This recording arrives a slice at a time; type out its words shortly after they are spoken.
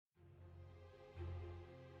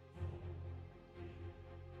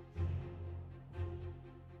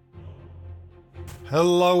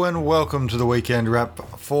Hello and welcome to the weekend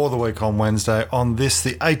wrap for the week on Wednesday on this,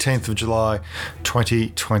 the 18th of July,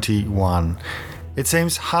 2021. It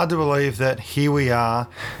seems hard to believe that here we are,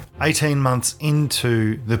 18 months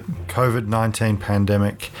into the COVID-19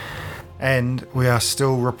 pandemic, and we are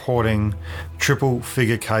still reporting triple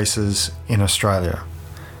figure cases in Australia.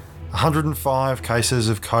 105 cases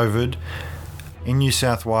of COVID in New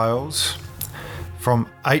South Wales from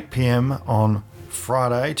 8 p.m. on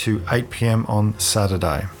Friday to 8 p.m. on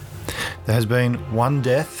Saturday. There has been one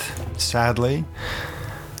death, sadly,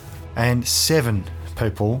 and 7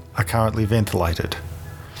 people are currently ventilated.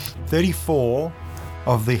 34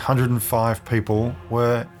 of the 105 people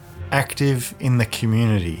were active in the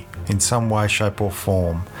community in some way, shape or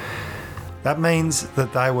form. That means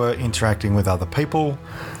that they were interacting with other people,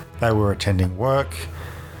 they were attending work,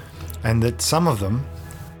 and that some of them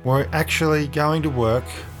were actually going to work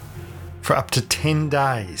for up to 10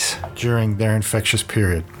 days during their infectious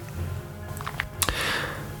period.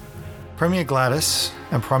 Premier Gladys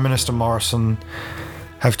and Prime Minister Morrison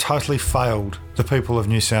have totally failed the people of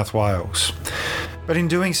New South Wales. But in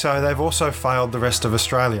doing so, they've also failed the rest of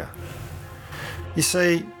Australia. You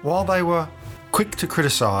see, while they were quick to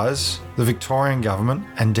criticise the Victorian government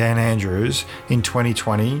and Dan Andrews in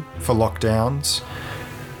 2020 for lockdowns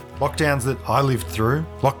that I lived through,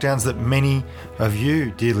 lockdowns that many of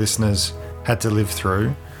you, dear listeners, had to live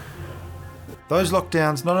through. Those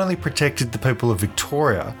lockdowns not only protected the people of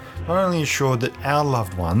Victoria, not only ensured that our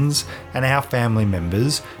loved ones and our family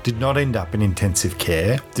members did not end up in intensive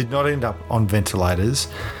care, did not end up on ventilators,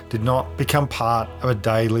 did not become part of a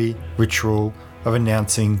daily ritual of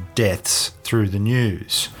announcing deaths through the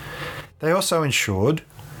news. They also ensured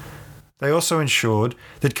that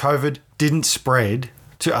COVID didn't spread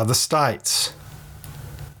to other states.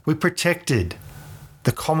 We protected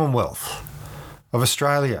the Commonwealth of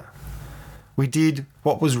Australia. We did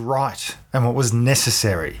what was right and what was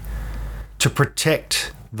necessary to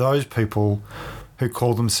protect those people who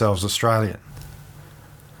call themselves Australian.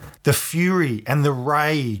 The fury and the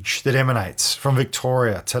rage that emanates from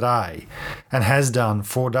Victoria today and has done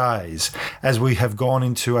for days as we have gone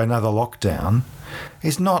into another lockdown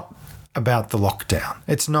is not about the lockdown.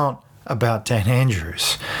 It's not about Dan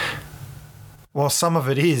Andrews. While some of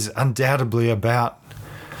it is undoubtedly about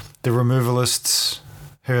the removalists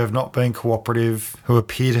who have not been cooperative, who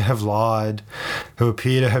appear to have lied, who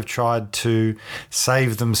appear to have tried to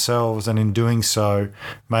save themselves and in doing so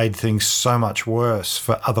made things so much worse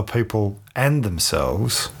for other people and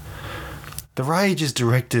themselves, the rage is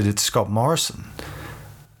directed at Scott Morrison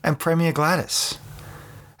and Premier Gladys,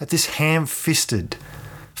 at this ham-fisted,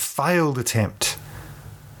 failed attempt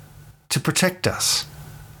to protect us.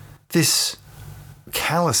 This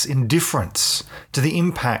callous indifference to the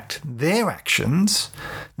impact their actions,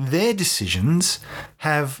 their decisions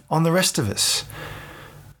have on the rest of us.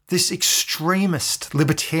 This extremist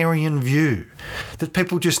libertarian view that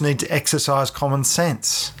people just need to exercise common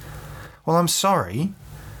sense. Well, I'm sorry.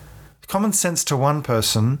 Common sense to one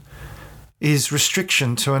person is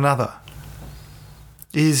restriction to another,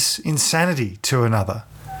 is insanity to another.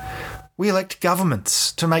 We elect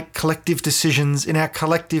governments to make collective decisions in our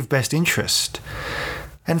collective best interest.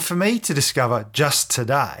 And for me to discover just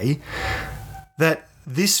today that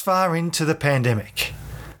this far into the pandemic,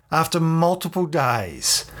 after multiple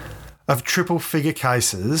days of triple figure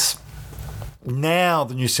cases, now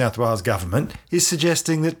the New South Wales government is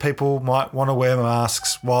suggesting that people might want to wear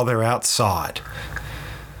masks while they're outside.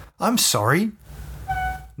 I'm sorry.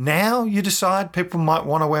 Now you decide people might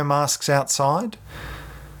want to wear masks outside?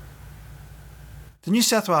 The New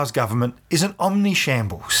South Wales government is an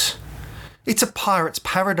omni-shambles. It's a pirate's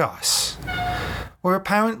paradise, where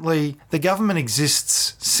apparently the government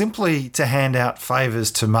exists simply to hand out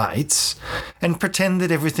favours to mates and pretend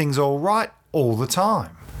that everything's all right all the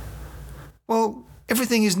time. Well,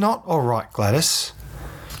 everything is not all right, Gladys.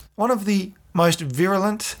 One of the most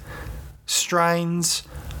virulent strains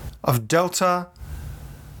of Delta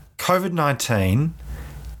COVID-19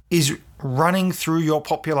 is running through your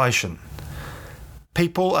population.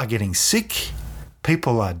 People are getting sick,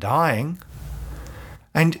 people are dying,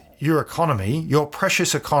 and your economy, your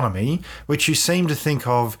precious economy, which you seem to think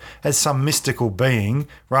of as some mystical being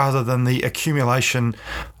rather than the accumulation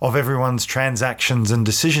of everyone's transactions and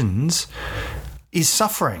decisions, is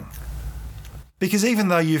suffering. Because even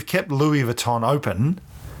though you've kept Louis Vuitton open,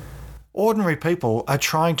 ordinary people are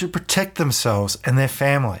trying to protect themselves and their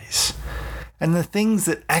families. And the things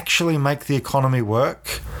that actually make the economy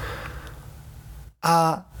work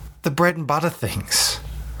are the bread and butter things.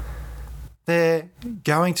 They're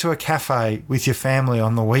going to a cafe with your family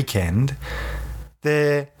on the weekend.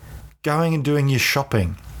 They're going and doing your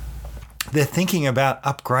shopping. They're thinking about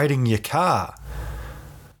upgrading your car.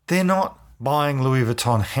 They're not buying Louis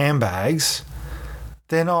Vuitton handbags.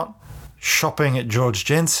 They're not shopping at George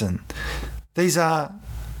Jensen. Those are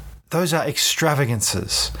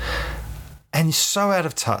extravagances. And so out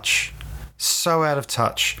of touch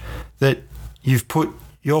that you've put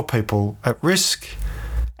your people at risk,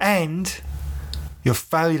 and your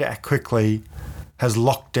failure to act quickly has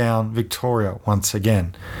locked down Victoria once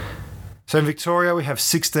again. So in Victoria, we have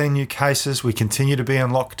 16 new cases. We continue to be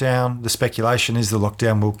on lockdown. The speculation is the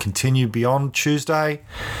lockdown will continue beyond Tuesday.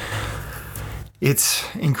 It's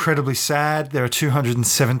incredibly sad. There are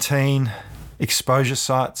 217 exposure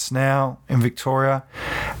sites now in Victoria.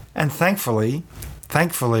 And thankfully,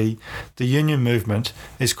 the union movement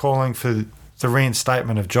is calling for the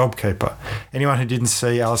reinstatement of JobKeeper. Anyone who didn't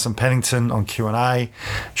see Alison Pennington on Q&A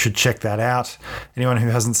should check that out. Anyone who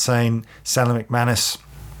hasn't seen Sally McManus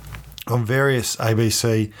on various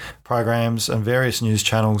ABC programs and various news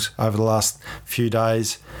channels over the last few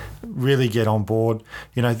days, really get on board.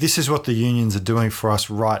 This is what the unions are doing for us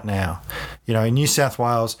right now. In New South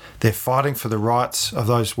Wales, they're fighting for the rights of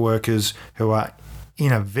those workers who are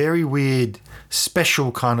in a very weird,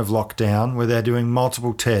 special kind of lockdown where they're doing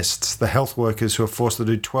multiple tests. The health workers who are forced to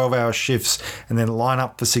do 12-hour shifts and then line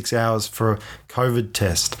up for 6 hours for a COVID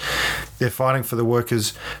test. They're fighting for the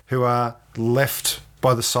workers who are left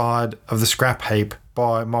by the side of the scrap heap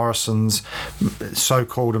by Morrison's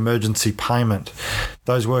so-called emergency payment.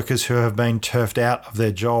 Those workers who have been turfed out of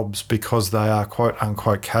their jobs because they are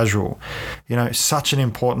quote-unquote casual. Such an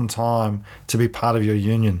important time to be part of your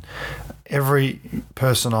union. Every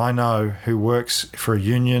person I know who works for a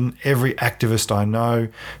union, every activist I know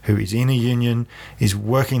who is in a union is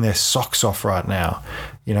working their socks off right now.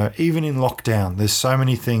 Even in lockdown, there's so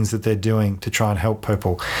many things that they're doing to try and help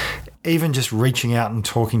people. Even just reaching out and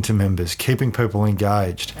talking to members, keeping people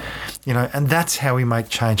engaged, and that's how we make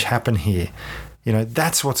change happen here.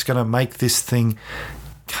 That's what's going to make this thing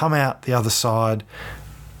come out the other side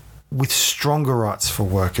with stronger rights for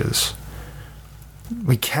workers.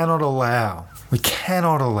 We cannot allow the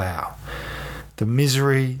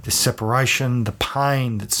misery, the separation, the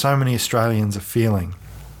pain that so many Australians are feeling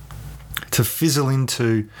to fizzle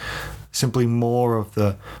into simply more of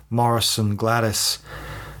the Morrison, Gladys,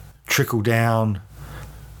 trickle-down,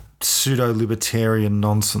 pseudo-libertarian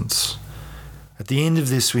nonsense. At the end of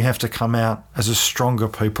this, we have to come out as a stronger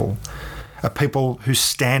people, a people who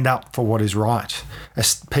stand up for what is right,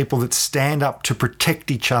 as people that stand up to protect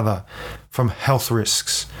each other from health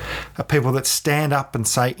risks, a people that stand up and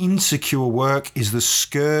say insecure work is the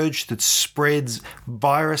scourge that spreads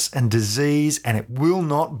virus and disease and it will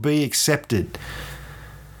not be accepted,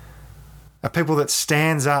 a people that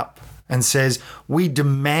stands up and says, we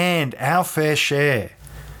demand our fair share.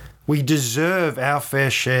 We deserve our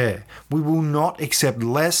fair share. We will not accept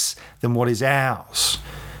less than what is ours.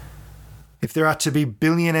 If there are to be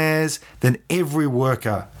billionaires, then every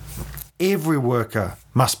worker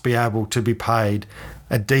must be able to be paid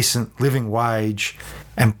a decent living wage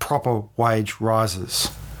and proper wage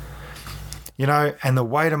rises. And the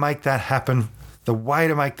way to make that happen,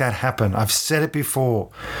 I've said it before,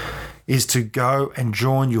 is to go and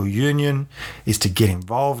join your union, is to get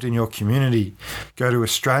involved in your community. Go to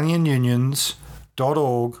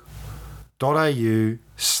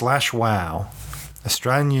australianunions.org.au/wow.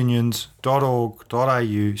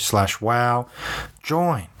 australianunions.org.au/wow.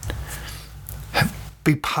 Join.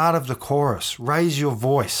 Be part of the chorus. Raise your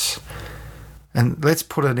voice. And let's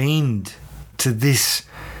put an end to this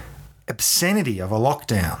obscenity of a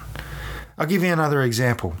lockdown. I'll give you another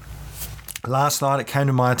example. Last night it came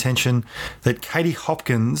to my attention that Katie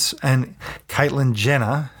Hopkins and Caitlyn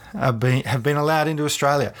Jenner have been allowed into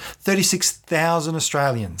Australia. 36,000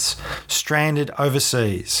 Australians stranded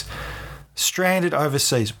overseas,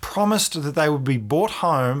 promised that they would be brought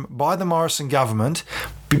home by the Morrison government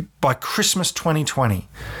by Christmas 2020.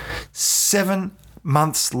 7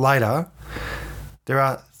 months later, there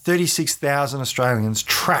are 36,000 Australians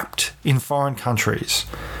trapped in foreign countries.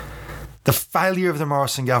 The failure of the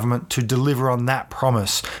Morrison government to deliver on that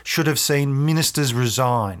promise should have seen ministers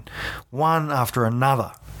resign, one after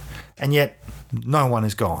another. And yet, no one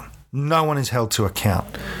is gone. No one is held to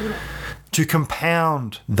account. To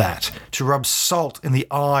compound that, to rub salt in the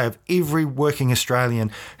eye of every working Australian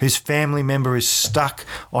whose family member is stuck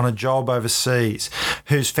on a job overseas,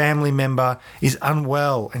 whose family member is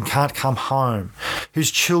unwell and can't come home, whose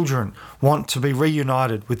children want to be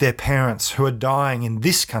reunited with their parents who are dying in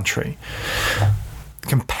this country.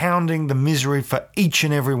 Compounding the misery for each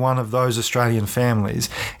and every one of those Australian families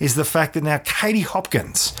is the fact that now Katie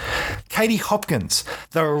Hopkins Katie Hopkins,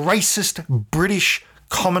 the racist British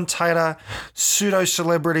commentator,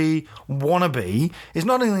 pseudo-celebrity wannabe, is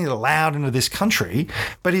not only allowed into this country,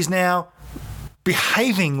 but is now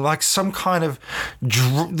behaving like some kind of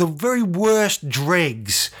the very worst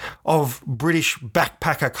dregs of British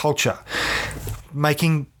backpacker culture,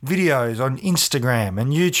 making videos on Instagram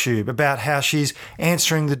and YouTube about how she's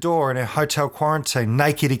answering the door in her hotel quarantine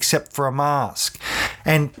naked except for a mask,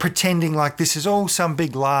 and pretending like this is all some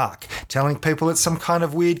big lark, telling people it's some kind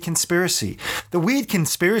of weird conspiracy. The weird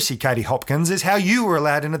conspiracy, Katie Hopkins, is how you were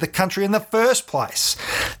allowed into the country in the first place.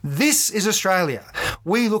 This is Australia.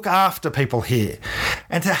 We look after people here.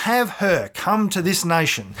 And to have her come to this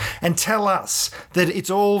nation and tell us that it's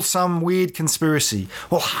all some weird conspiracy,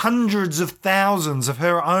 while hundreds of thousands of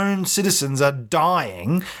her own citizens are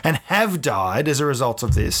dying and have died as a result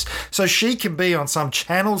of this, so she can be on some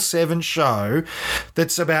Channel 7 show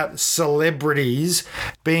that's about celebrities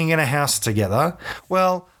being in a house together,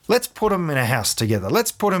 well, let's put them in a house together.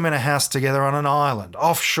 Let's put them in a house together on an island,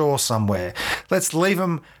 offshore somewhere. Let's leave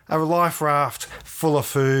them a life raft full of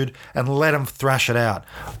food and let them thrash it out.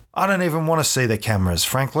 I don't even want to see the cameras,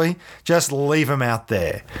 frankly. Just leave them out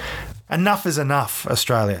there. Enough is enough,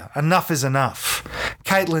 Australia. Enough is enough.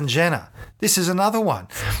 Caitlyn Jenner, this is another one.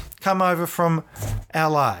 Come over from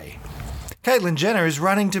LA. Caitlyn Jenner is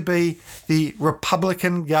running to be the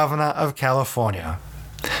Republican governor of California.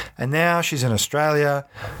 And now she's in Australia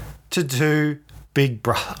to do Big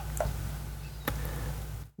Brother.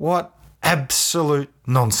 What absolute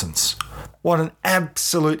nonsense. What an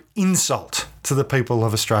absolute insult to the people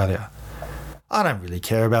of Australia. I don't really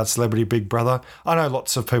care about Celebrity Big Brother. I know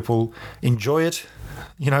lots of people enjoy it.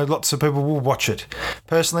 Lots of people will watch it.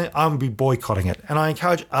 Personally, I'm going to be boycotting it, and I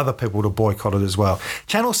encourage other people to boycott it as well.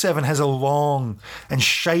 Channel 7 has a long and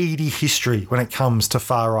shady history when it comes to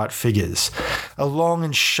far-right figures. A long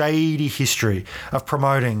and shady history of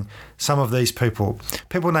promoting some of these people.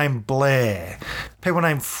 People named Blair, people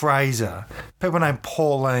named Fraser, people named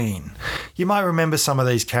Pauline. You might remember some of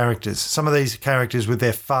these characters with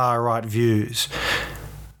their far-right views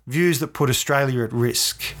that put Australia at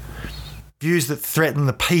risk. Views that threaten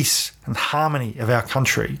the peace and harmony of our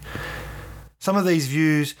country. Some of these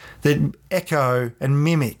views that echo and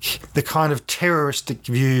mimic the kind of terroristic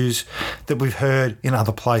views that we've heard in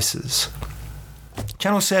other places.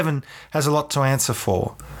 Channel 7 has a lot to answer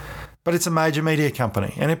for, but it's a major media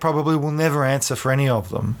company and it probably will never answer for any of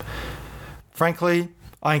them. Frankly,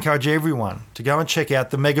 I encourage everyone to go and check out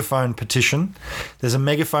the Megaphone petition. There's a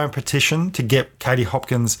Megaphone petition to get Katie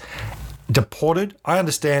Hopkins deported. I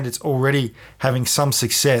understand it's already having some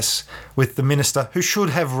success with the minister who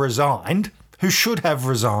should have resigned,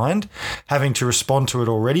 having to respond to it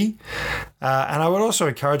already. And I would also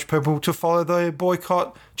encourage people to follow the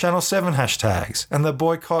boycott Channel 7 hashtags and the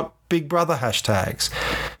boycott Big Brother hashtags.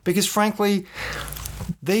 Because frankly,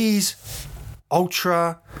 these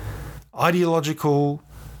ultra ideological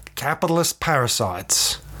capitalist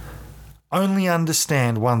parasites only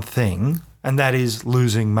understand one thing, and that is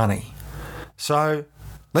losing money. So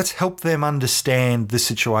let's help them understand the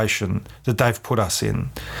situation that they've put us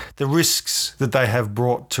in, the risks that they have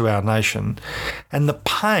brought to our nation, and the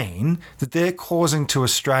pain that they're causing to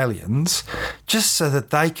Australians just so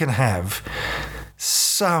that they can have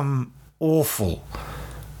some awful,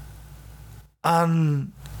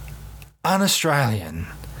 un-Australian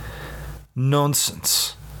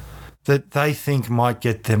nonsense that they think might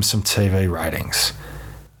get them some TV ratings.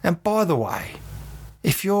 And by the way,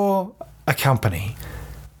 if you're a company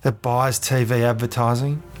that buys TV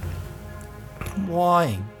advertising, why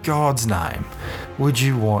in God's name would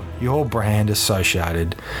you want your brand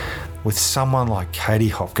associated with someone like Katie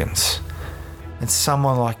Hopkins and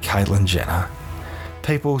someone like Caitlyn Jenner?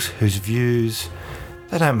 People whose views,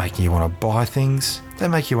 they don't make you want to buy things, they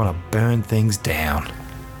make you want to burn things down.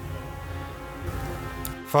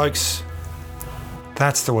 Folks,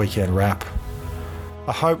 that's the weekend wrap.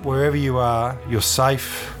 I hope wherever you are, you're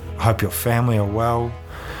safe. I hope your family are well.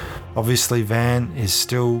 Obviously, Van is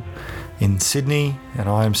still in Sydney and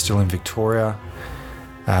I am still in Victoria.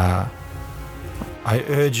 I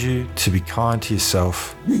urge you to be kind to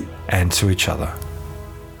yourself and to each other.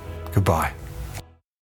 Goodbye.